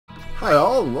Hi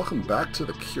all, and welcome back to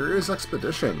the Curious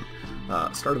Expedition.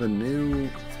 Started a new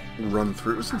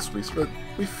run-through since we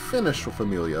finished with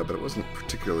Amelia, but it wasn't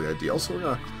particularly ideal, so we're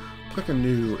going to pick a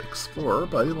new explorer,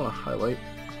 but I did want to highlight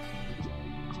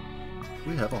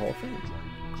we have a Hall of Fame.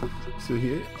 So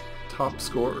here, top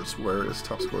scores, various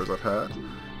top scores I've had.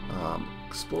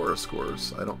 Explorer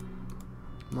scores, I'm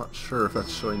not sure if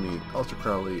that's showing me Ultra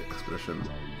Crowley Expedition,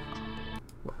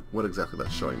 what exactly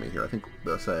that's showing me here. I think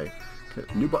they'll say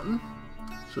new button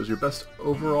shows your best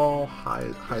overall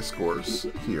high scores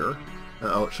here.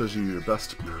 It shows you your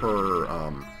best per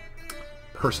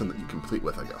person that you complete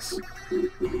with, I guess.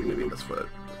 Maybe that's what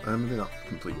maybe not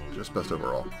complete, just best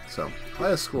overall. So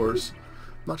highest scores.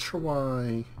 Not sure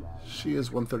why she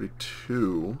is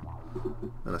 132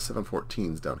 and a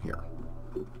 714's down here.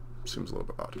 Seems a little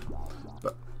bit odd,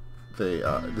 but they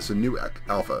this is a new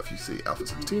alpha. If you see Alpha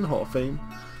 16 Hall of Fame,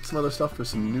 some other stuff. There's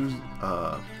some new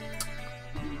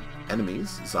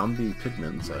enemies, zombie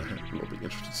pigments. I will be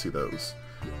interested to see those.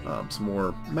 Some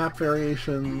more map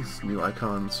variations, new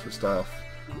icons for stuff.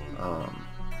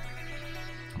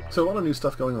 So a lot of new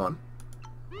stuff going on.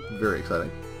 Very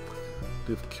exciting.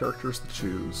 We have characters to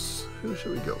choose. Who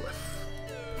should we go with?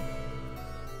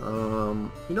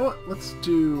 You know what? Let's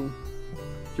do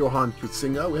Johan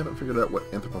Huizinga. We haven't figured out what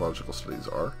anthropological studies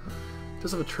are. It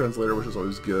does have a translator, which is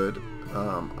always good.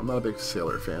 I'm not a big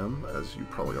sailor fan, as you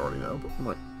probably already know, but I'm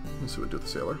like, let's see what we do with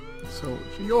the sailor. So,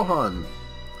 Johan,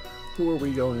 who are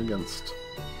we going against?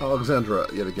 Alexandra,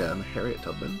 yet again, Harriet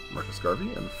Tubman, Marcus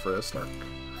Garvey, and Freya Stark.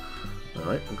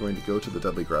 Alright, I'm going to go to the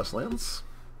Deadly Grasslands.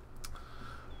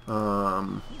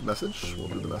 Message, we'll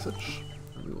do the message,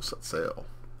 and we will set sail.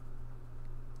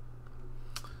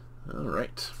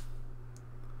 Alright.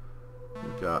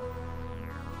 We've got,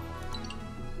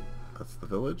 that's the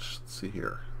village. Let's see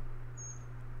here.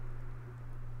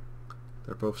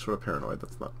 They're both sort of paranoid.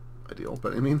 That's not ideal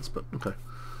by any means, but okay.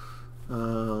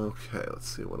 Okay, let's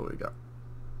see. What do we got?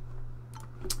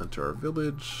 Enter our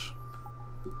village.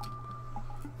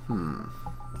 I'm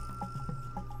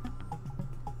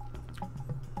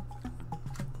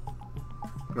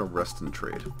gonna rest and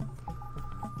trade.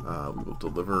 We will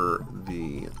deliver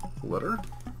the letter.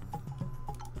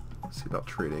 See about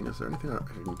trading. Is there anything I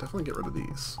can definitely get rid of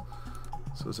these?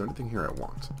 So is there anything here I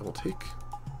want? I will take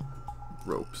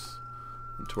ropes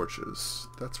and torches.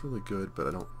 That's really good, but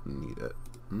I don't need it.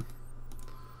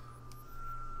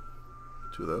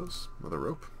 Two of those. Another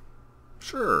rope.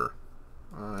 Sure.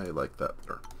 I like that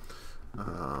better.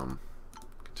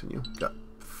 Continue. Got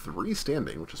 3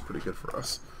 standing, which is pretty good for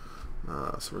us.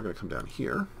 So we're going to come down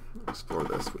here, explore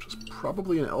this, which is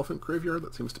probably an elephant graveyard.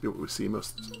 That seems to be what we see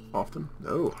most often.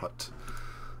 No, hut.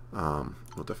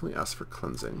 We'll definitely ask for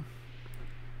cleansing.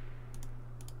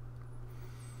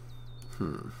 We're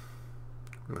going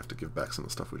to have to give back some of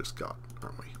the stuff we just got,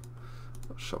 aren't we?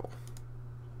 A shovel.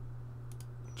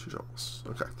 2 shovels.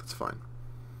 Okay, that's fine.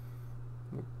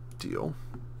 We'll deal.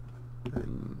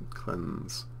 And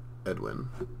cleanse Edwin.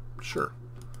 Sure.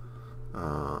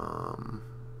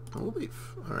 We'll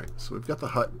leave. Alright, so we've got the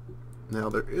hut. Now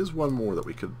there is one more that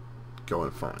we could go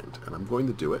and find, and I'm going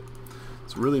to do it.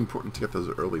 It's really important to get those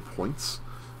early points,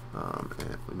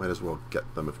 and we might as well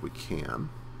get them if we can.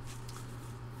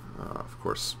 Of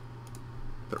course,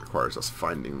 that requires us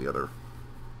finding the other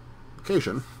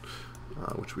location,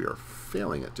 which we are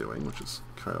failing at doing, which is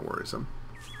kind of worrisome.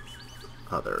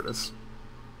 There it is.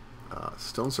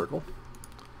 Stone circle.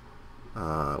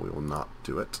 We will not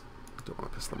do it. Don't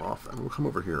want to piss them off. And we'll come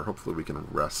over here. Hopefully we can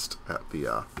rest at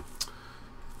the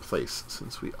place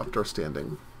since we upped our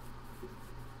standing.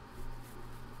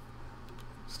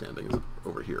 Standing is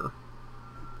over here.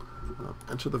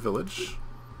 Enter the village.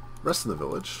 Rest in the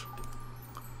village.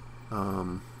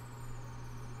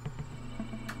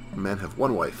 Men have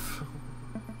 1 wife.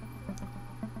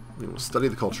 We will study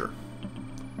the culture.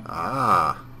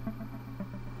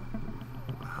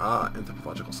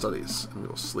 Anthropological studies. And we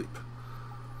will sleep.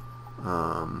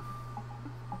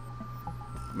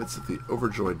 Midst of the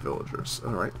overjoyed villagers.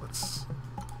 Alright, let's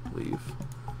leave.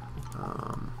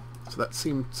 So that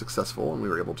seemed successful, and we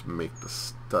were able to make the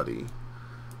study.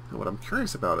 And what I'm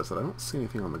curious about is that I don't see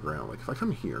anything on the ground. Like, if I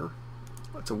come here,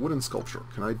 it's a wooden sculpture.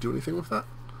 Can I do anything with that?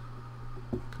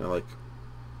 Can I, like,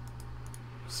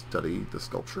 study the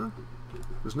sculpture?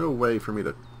 There's no way for me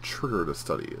to trigger the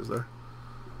study, is there?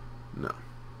 No.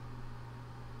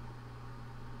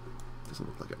 Doesn't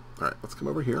look like it. Alright, let's come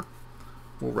over here.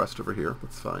 We'll rest over here.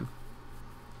 That's fine.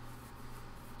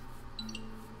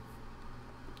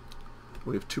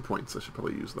 We have 2 points. I should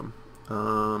probably use them.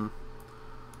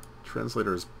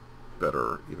 Translator is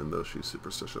better, even though she's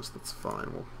superstitious. That's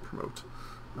fine. We'll promote.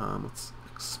 Let's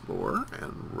explore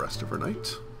and rest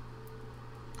overnight.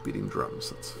 Beating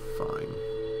drums, that's fine.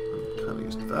 I'm kind of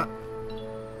used to that.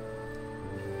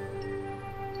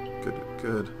 Good,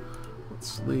 good.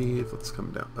 Let's leave. Let's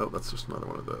come down. Oh, that's just another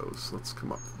one of those. Let's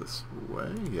come up this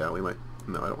way. Yeah, we might...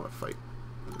 No, I don't want to fight.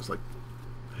 There's like...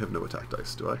 I have no attack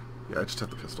dice, do I? Yeah, I just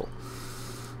have the pistol.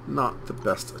 Not the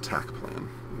best attack plan.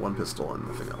 One pistol and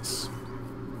nothing else.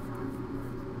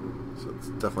 So it's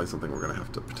definitely something we're going to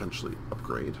have to potentially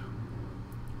upgrade.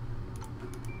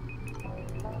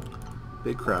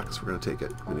 Big cracks, we're going to take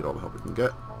it. We need all the help we can get.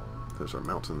 There's our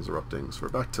mountains erupting, so we're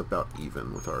back to about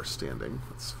even with our standing.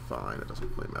 That's fine, it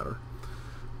doesn't really matter.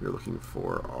 We're looking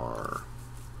for our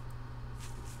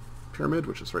pyramid,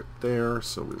 which is right there,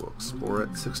 so we will explore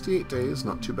it. 68 days,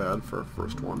 not too bad for our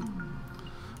first one.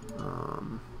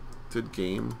 Did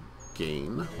gain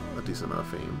a decent amount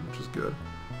of fame, which is good.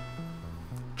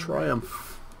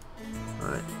 Triumph.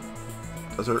 Alright.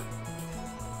 Desert.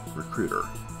 Recruiter.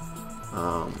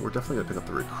 We're definitely going to pick up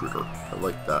the recruiter. I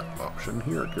like that option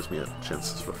here. It gives me a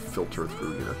chance to sort of filter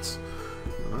through units.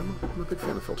 I'm a big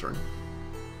fan of filtering.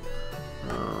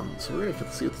 So we're going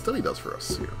to see what the study does for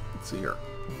us here. Let's see here.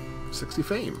 60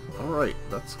 fame. Alright,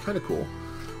 that's kind of cool.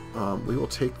 We will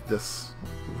take this...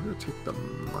 We're going to take the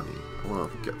money. I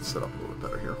want to get set up a little bit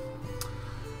better here.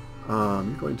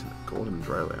 You're going to the Golden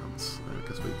Drylands. I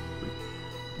guess we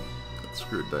got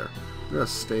screwed there. We're going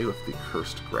to stay with the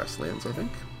Cursed Grasslands, I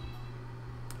think.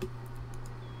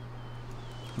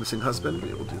 Missing husband,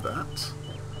 we will do that.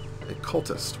 A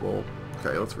cultist, well,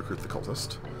 okay, let's recruit the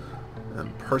cultist.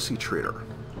 And Parsi trader.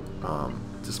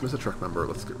 Dismiss a truck member,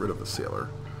 let's get rid of the sailor.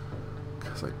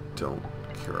 Because I don't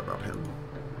care about him.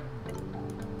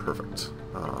 Perfect.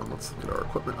 Let's look at our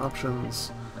equipment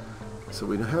options. So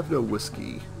we have no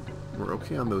whiskey. We're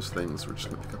okay on those things. We're just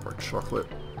going to pick up our chocolate.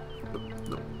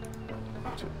 No.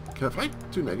 Can I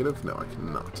do negative? No, I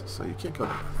cannot. So you can't go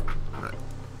negative. Alright.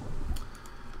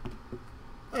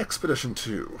 Expedition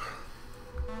 2.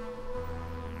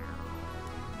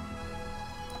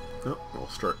 Oh, we'll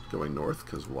start going north,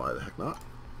 because why the heck not?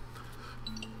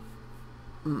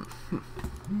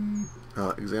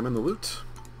 Examine the loot.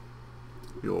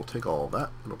 You'll take all of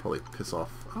that. It'll probably piss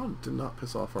off... Oh, it did not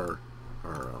piss off our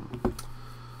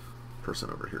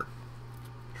person over here.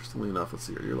 Interestingly enough, let's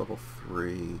see here. You're level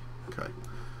 3. Okay.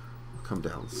 We'll come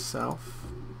down south.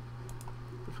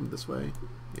 We'll come this way.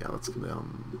 Yeah, let's come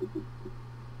down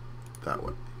that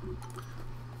way.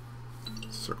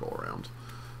 Circle around.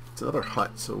 It's another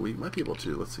hut, so we might be able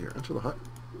to, let's see here, enter the hut.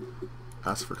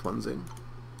 Ask for cleansing.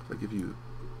 If I give you,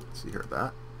 let's see here,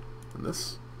 that, and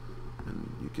this, and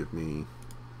you give me,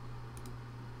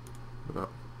 what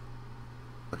about,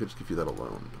 I could just give you that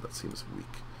alone, but that seems weak.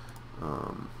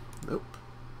 Nope.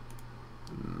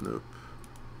 Nope.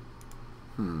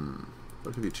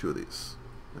 I'll give you 2 of these,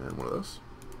 and one of those.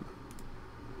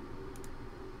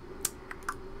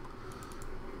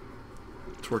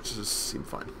 Torches seem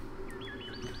fine.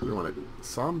 We want it.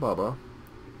 Sambaba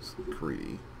is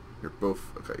greedy. You're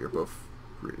both okay. You're both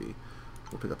greedy.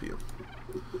 We'll pick up you.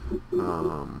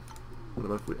 What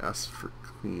about if we ask for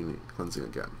cleansing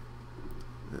again?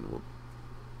 And we'll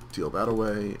deal that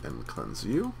away and cleanse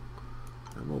you,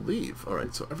 and we'll leave. All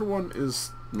right. So everyone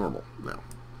is normal now,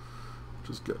 which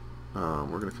is good.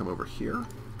 We're gonna come over here.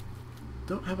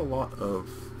 Don't have a lot of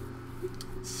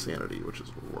sanity, which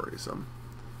is worrisome.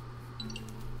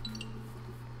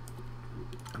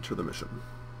 Enter the mission.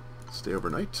 Stay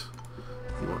overnight.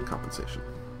 You want compensation.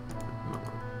 No.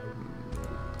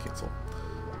 Cancel.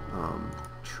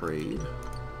 Trade.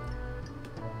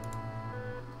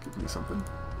 Give me something.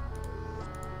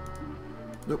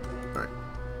 Nope. Alright.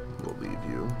 We'll leave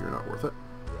you. You're not worth it.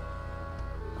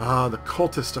 Ah, the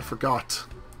cultist. I forgot.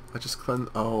 I just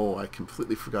cleansed... Oh, I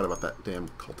completely forgot about that damn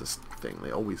cultist thing.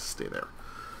 They always stay there.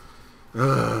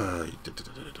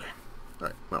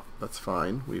 Alright, well, that's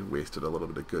fine. We wasted a little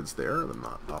bit of goods there. They're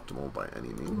not optimal by any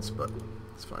means, but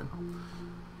it's fine.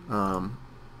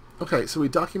 Okay, so we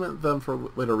document them for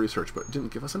later research, but it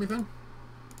didn't give us anything?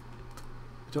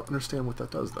 I don't understand what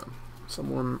that does then.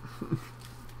 Someone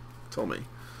tell me.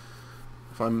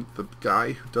 If I'm the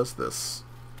guy who does this,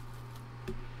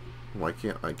 why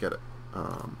can't I get it?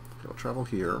 Okay, I'll travel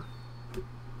here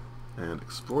and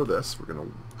explore this. We're going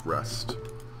to rest.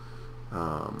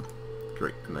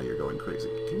 Great, and now you're going crazy.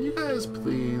 Can you guys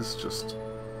please just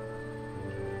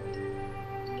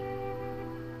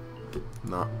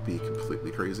not be completely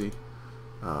crazy?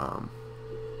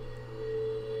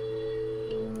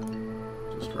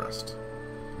 Just rest.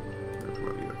 And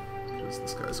promote you, because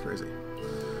this guy's crazy.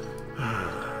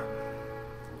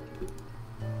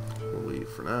 We'll leave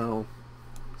for now.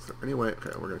 Is there any way?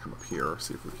 Okay, we're going to come up here,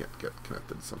 see if we can't get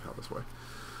connected somehow this way.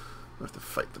 I have to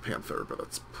fight the panther, but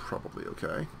that's probably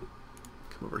okay.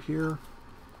 Come over here.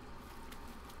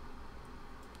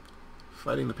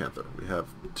 Fighting the panther. We have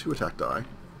 2 attack die,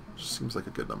 which seems like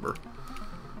a good number,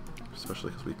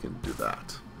 especially because we can do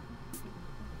that.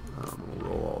 We'll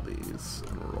roll all these,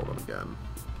 and we'll roll them again.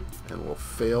 And we'll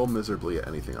fail miserably at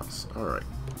anything else. Alright.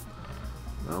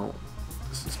 Well,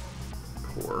 this is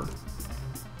poor.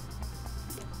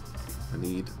 I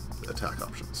need attack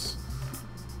options.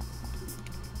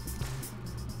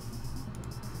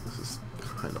 This is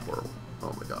kind of horrible.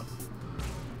 Oh my god.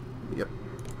 Yep.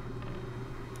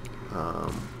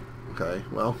 Okay,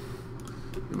 well,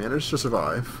 we managed to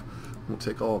survive. We'll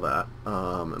take all that,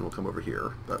 and we'll come over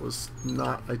here. That was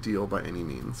not ideal by any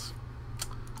means.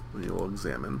 We will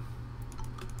examine.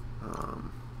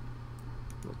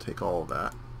 We'll take all of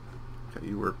that. Okay,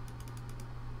 you were...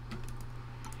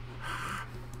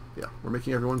 Yeah, we're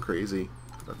making everyone crazy.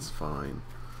 That's fine.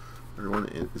 Everyone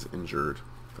is injured.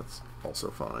 That's also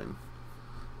fine.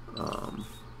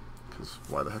 Because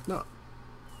why the heck not?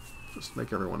 Just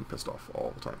make everyone pissed off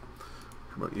all the time.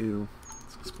 Promote you.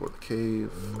 Let's explore the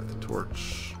cave. Light the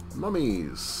torch.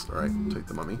 Mummies! Alright, take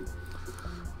the mummy.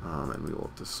 And we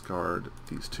will discard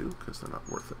these 2 because they're not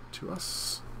worth it to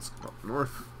us. Let's go up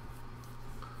north.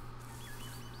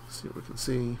 See what we can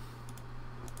see.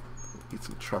 Eat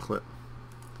some chocolate.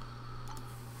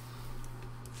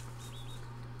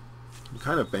 I'm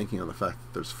kind of banking on the fact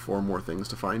that there's 4 more things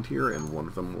to find here, and one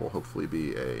of them will hopefully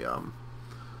be a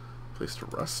place to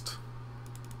rest.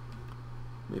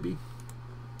 Maybe.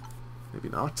 Maybe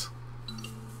not.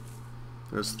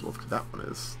 There's, well, that one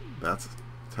is. That's a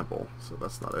temple, so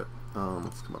that's not it.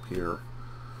 Let's come up here.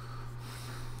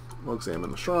 We'll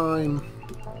examine the shrine.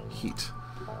 Heat.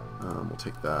 We'll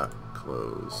take that.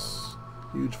 Close.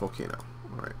 Huge volcano.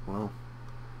 Alright, well,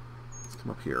 let's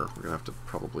come up here. We're going to have to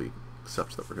probably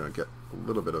accept that we're going to get a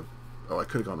little bit of... Oh, I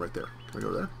could have gone right there. Can I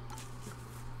go there? Yeah.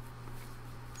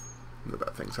 No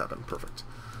bad things happen. Perfect.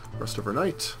 Rest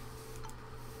overnight.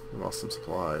 We lost some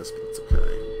supplies, but it's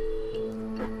okay.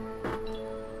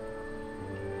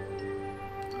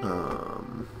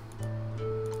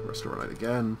 Rest overnight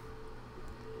again.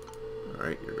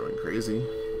 Alright, you're going crazy.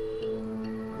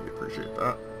 We appreciate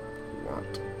that a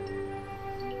lot.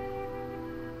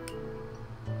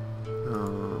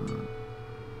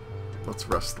 Let's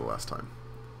rest the last time.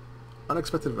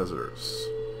 Unexpected visitors.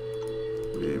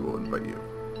 We will invite you.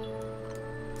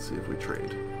 Let's see if we trade.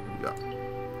 What do you got?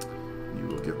 You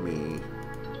will give me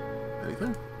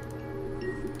anything?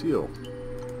 Deal.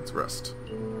 Let's rest.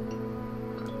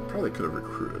 Probably could have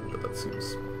recruited, but that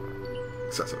seems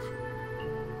excessive.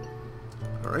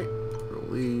 Alright, we'll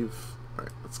leave.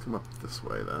 Alright, let's come up this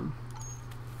way then.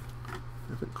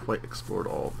 I haven't quite explored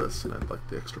all of this, and I'd like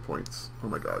the extra points. Oh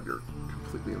my god, you're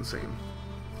completely insane.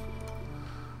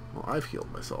 Well, I've healed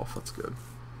myself. That's good.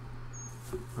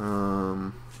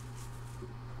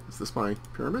 Is this my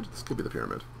pyramid? This could be the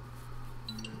pyramid.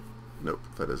 Nope,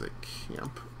 that is a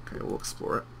camp. Okay, we'll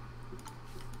explore it.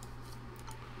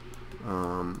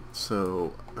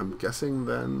 So I'm guessing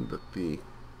then that the...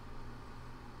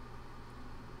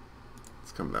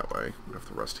 It's coming that way. We have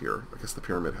to rest here. I guess the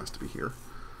pyramid has to be here.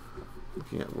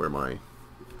 Looking at where my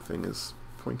thing is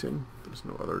pointing, there's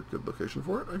no other good location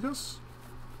for it, I guess?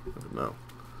 I don't know.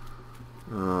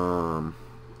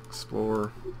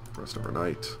 Explore. Rest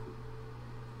overnight.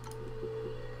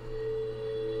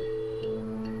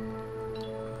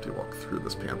 Have to walk through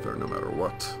this panther no matter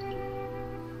what.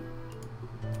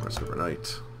 Rest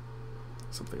overnight.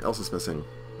 Something else is missing.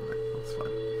 Alright, that's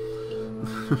fine.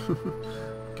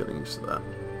 Getting used to that.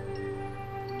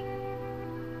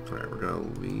 Alright, we're gonna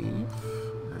leave,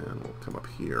 and we'll come up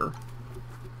here.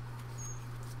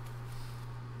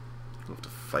 We'll have to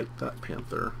fight that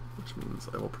panther, which means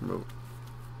I will promote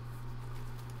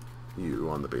you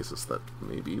on the basis that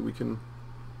maybe you can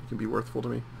be worth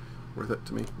it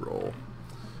to me. Roll.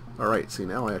 Alright, see,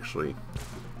 now I actually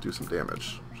do some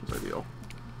damage, which is ideal.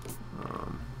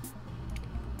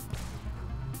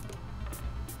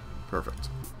 Perfect.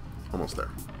 Almost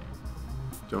there.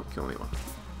 Don't kill anyone.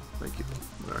 Thank you.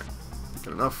 Alright.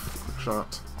 Good enough. Quick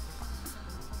shot.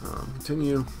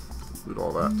 Continue. Loot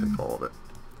all that. Take all of it.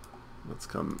 Let's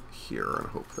come here and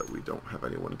hope that we don't have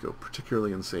anyone go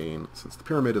particularly insane, since the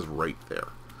pyramid is right there.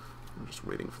 I'm just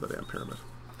waiting for the damn pyramid.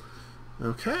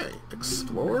 Okay.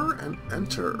 Explore and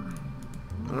enter.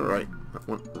 Alright. That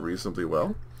went reasonably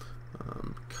well.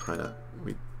 Kinda...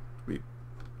 We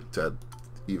dead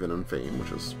even in fame,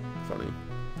 which is funny.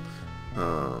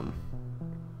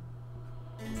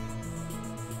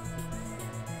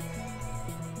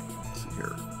 Let's see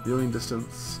here. Viewing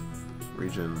distance,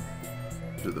 region,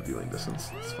 do the viewing distance,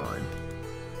 it's fine.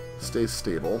 Stays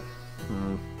stable.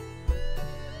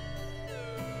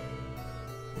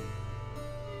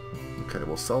 Okay,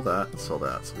 we'll sell that and sell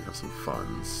that, so we have some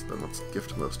funds. Then let's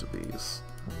gift most of these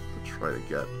to try to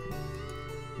get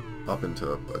up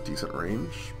into a decent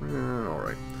range.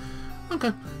 Alright.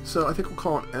 Okay, so I think we'll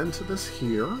call an end to this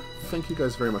here. Thank you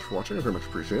guys very much for watching. I very much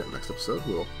appreciate it. Next episode,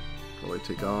 we'll probably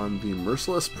take on the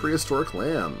Merciless Prehistoric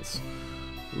Lands.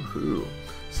 Woohoo.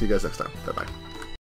 See you guys next time. Bye-bye.